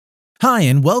Hi,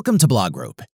 and welcome to Blog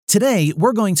Rope. Today,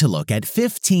 we're going to look at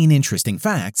 15 interesting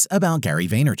facts about Gary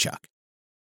Vaynerchuk.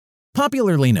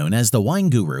 Popularly known as the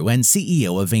wine guru and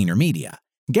CEO of VaynerMedia,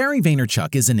 Gary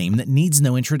Vaynerchuk is a name that needs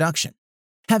no introduction.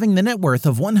 Having the net worth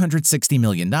of $160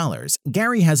 million,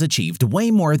 Gary has achieved way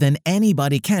more than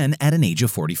anybody can at an age of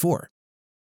 44.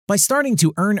 By starting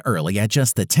to earn early at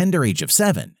just the tender age of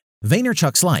 7,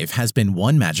 Vaynerchuk's life has been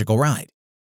one magical ride.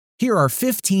 Here are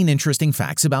 15 interesting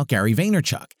facts about Gary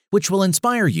Vaynerchuk, which will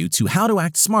inspire you to how to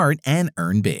act smart and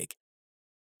earn big.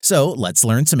 So, let's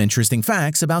learn some interesting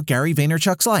facts about Gary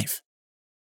Vaynerchuk's life.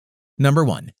 Number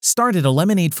 1. Started a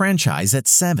lemonade franchise at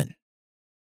 7.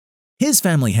 His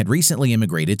family had recently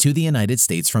immigrated to the United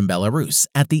States from Belarus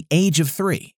at the age of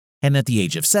 3, and at the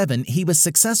age of 7, he was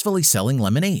successfully selling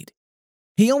lemonade.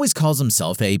 He always calls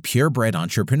himself a purebred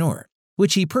entrepreneur,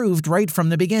 which he proved right from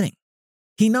the beginning.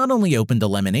 He not only opened a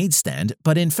lemonade stand,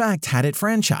 but in fact had it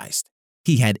franchised.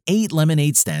 He had 8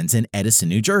 lemonade stands in Edison,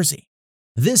 New Jersey.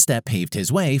 This step paved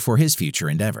his way for his future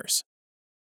endeavors.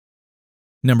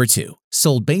 Number 2.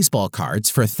 Sold baseball cards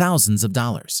for thousands of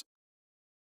dollars.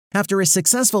 After a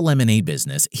successful lemonade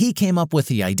business, he came up with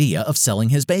the idea of selling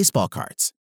his baseball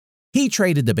cards. He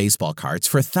traded the baseball cards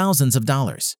for thousands of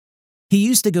dollars. He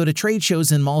used to go to trade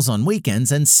shows and malls on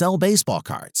weekends and sell baseball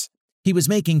cards. He was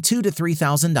making $2,000 to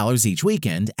 $3,000 each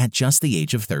weekend at just the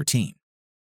age of 13.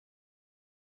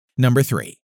 Number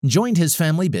 3. Joined his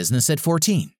family business at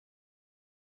 14.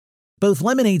 Both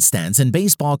lemonade stands and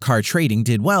baseball card trading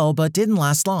did well but didn't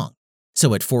last long.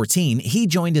 So at 14, he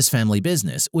joined his family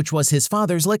business, which was his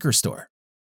father's liquor store.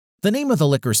 The name of the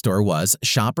liquor store was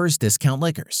Shoppers Discount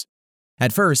Liquors.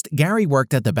 At first, Gary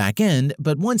worked at the back end,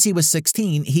 but once he was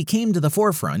 16, he came to the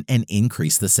forefront and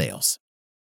increased the sales.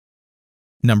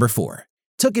 Number 4.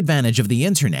 Took advantage of the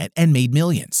internet and made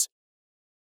millions.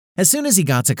 As soon as he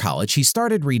got to college, he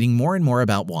started reading more and more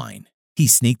about wine. He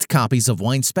sneaked copies of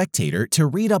Wine Spectator to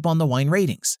read up on the wine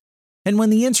ratings. And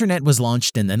when the internet was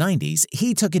launched in the 90s,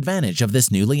 he took advantage of this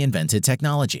newly invented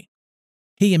technology.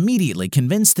 He immediately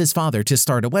convinced his father to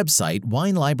start a website,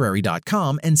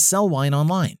 WineLibrary.com, and sell wine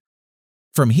online.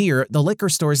 From here, the liquor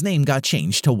store's name got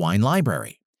changed to Wine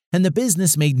Library, and the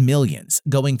business made millions,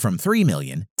 going from $3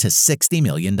 million to $60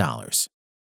 million.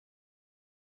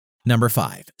 Number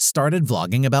 5. Started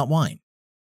vlogging about wine.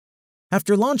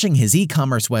 After launching his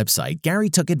e-commerce website, Gary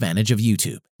took advantage of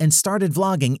YouTube and started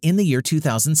vlogging in the year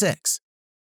 2006.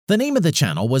 The name of the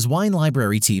channel was Wine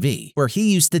Library TV, where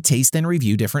he used to taste and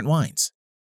review different wines.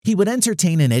 He would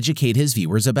entertain and educate his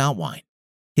viewers about wine.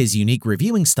 His unique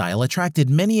reviewing style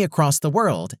attracted many across the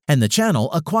world, and the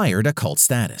channel acquired a cult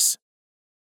status.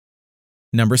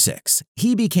 Number 6.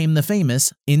 He became the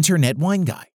famous Internet Wine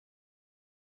Guy.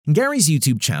 Gary's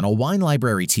YouTube channel, Wine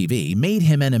Library TV, made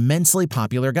him an immensely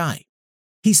popular guy.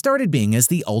 He started being as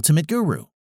the ultimate guru.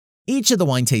 Each of the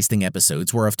wine tasting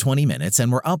episodes were of 20 minutes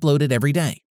and were uploaded every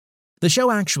day. The show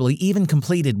actually even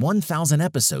completed 1,000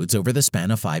 episodes over the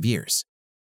span of 5 years.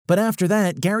 But after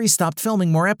that, Gary stopped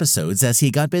filming more episodes as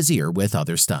he got busier with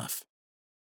other stuff.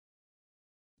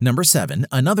 Number 7.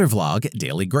 Another vlog,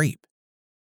 Daily Grape.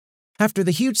 After the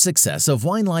huge success of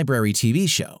Wine Library TV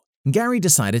show, Gary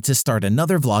decided to start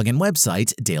another vlog and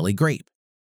website, Daily Grape.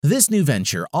 This new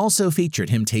venture also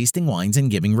featured him tasting wines and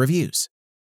giving reviews.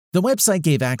 The website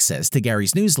gave access to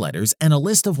Gary's newsletters and a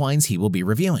list of wines he will be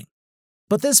reviewing.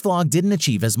 But this vlog didn't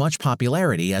achieve as much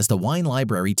popularity as the Wine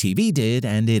Library TV did,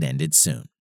 and it ended soon.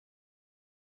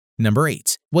 Number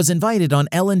 8. Was invited on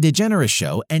Ellen DeGeneres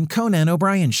Show and Conan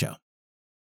O'Brien Show.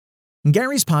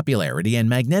 Gary's popularity and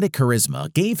magnetic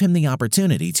charisma gave him the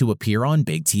opportunity to appear on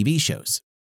big TV shows.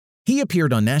 He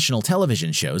appeared on national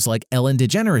television shows like Ellen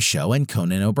DeGeneres Show and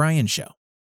Conan O'Brien Show,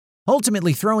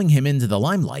 ultimately throwing him into the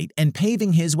limelight and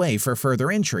paving his way for further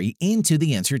entry into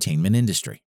the entertainment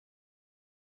industry.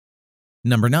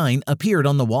 Number 9. Appeared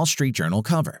on the Wall Street Journal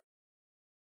cover.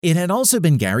 It had also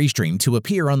been Gary's dream to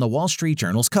appear on the Wall Street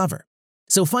Journal's cover.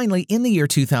 So finally, in the year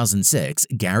 2006,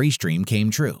 Gary's dream came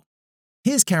true.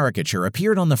 His caricature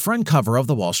appeared on the front cover of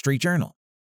the Wall Street Journal.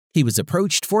 He was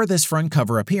approached for this front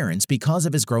cover appearance because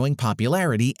of his growing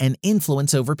popularity and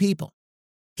influence over people.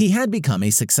 He had become a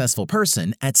successful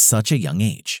person at such a young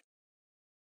age.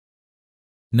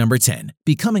 Number 10.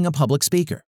 Becoming a public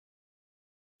speaker.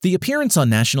 The appearance on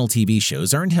national TV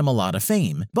shows earned him a lot of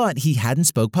fame, but he hadn't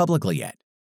spoke publicly yet.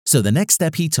 So the next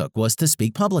step he took was to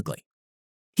speak publicly.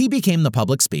 He became the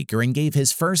public speaker and gave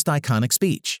his first iconic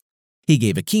speech. He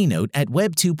gave a keynote at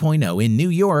Web 2.0 in New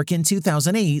York in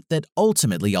 2008 that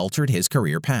ultimately altered his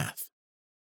career path.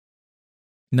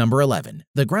 Number 11.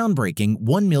 The groundbreaking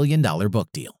 $1 million book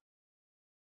deal.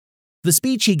 The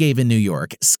speech he gave in New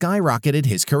York skyrocketed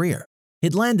his career.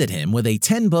 It landed him with a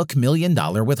 10-book $1 million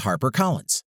with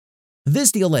HarperCollins.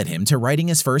 This deal led him to writing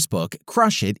his first book,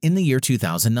 Crush It, in the year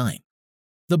 2009.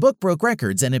 The book broke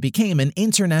records and it became an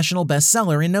international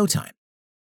bestseller in no time.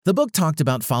 The book talked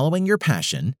about following your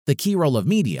passion, the key role of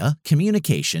media,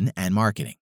 communication, and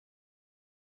marketing.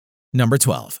 Number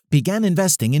 12. Began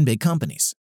investing in big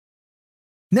companies.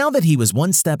 Now that he was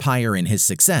one step higher in his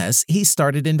success, he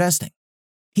started investing.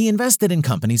 He invested in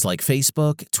companies like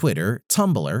Facebook, Twitter,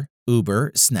 Tumblr,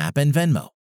 Uber, Snap, and Venmo.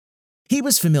 He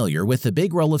was familiar with the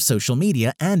big role of social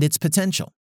media and its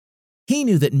potential. He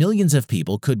knew that millions of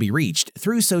people could be reached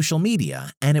through social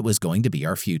media, and it was going to be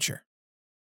our future.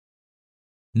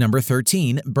 Number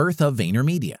 13. Birth of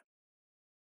VaynerMedia.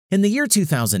 In the year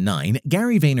 2009,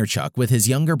 Gary Vaynerchuk with his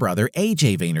younger brother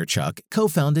AJ Vaynerchuk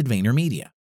co-founded VaynerMedia.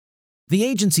 The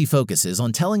agency focuses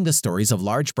on telling the stories of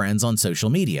large brands on social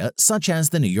media, such as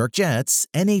the New York Jets,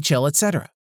 NHL, etc.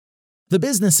 The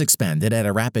business expanded at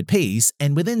a rapid pace,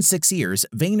 and within 6 years,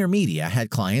 VaynerMedia had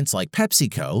clients like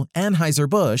PepsiCo,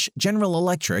 Anheuser-Busch, General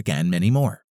Electric, and many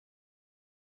more.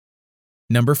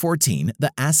 Number 14.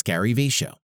 The Ask Gary Vee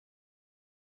Show.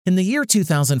 In the year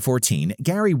 2014,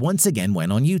 Gary once again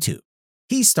went on YouTube.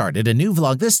 He started a new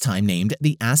vlog this time named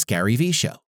The Ask Gary Vee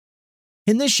Show.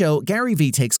 In this show, Gary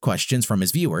Vee takes questions from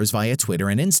his viewers via Twitter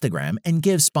and Instagram and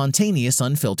gives spontaneous,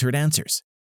 unfiltered answers.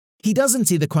 He doesn't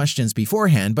see the questions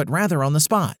beforehand, but rather on the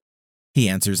spot. He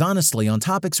answers honestly on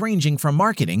topics ranging from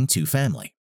marketing to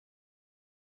family.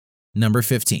 Number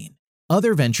 15.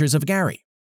 Other ventures of Gary.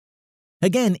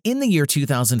 Again, in the year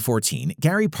 2014,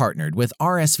 Gary partnered with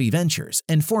RSV Ventures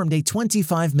and formed a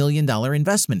 $25 million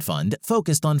investment fund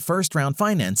focused on first-round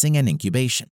financing and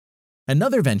incubation.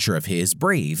 Another venture of his,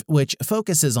 Brave, which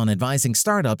focuses on advising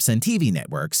startups and TV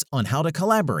networks on how to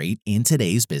collaborate in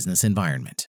today's business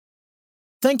environment.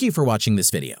 Thank you for watching this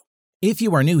video. If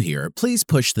you are new here, please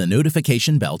push the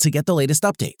notification bell to get the latest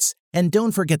updates, and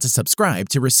don't forget to subscribe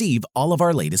to receive all of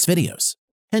our latest videos.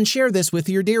 And share this with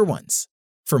your dear ones.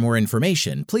 For more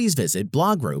information, please visit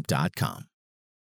blogrope.com.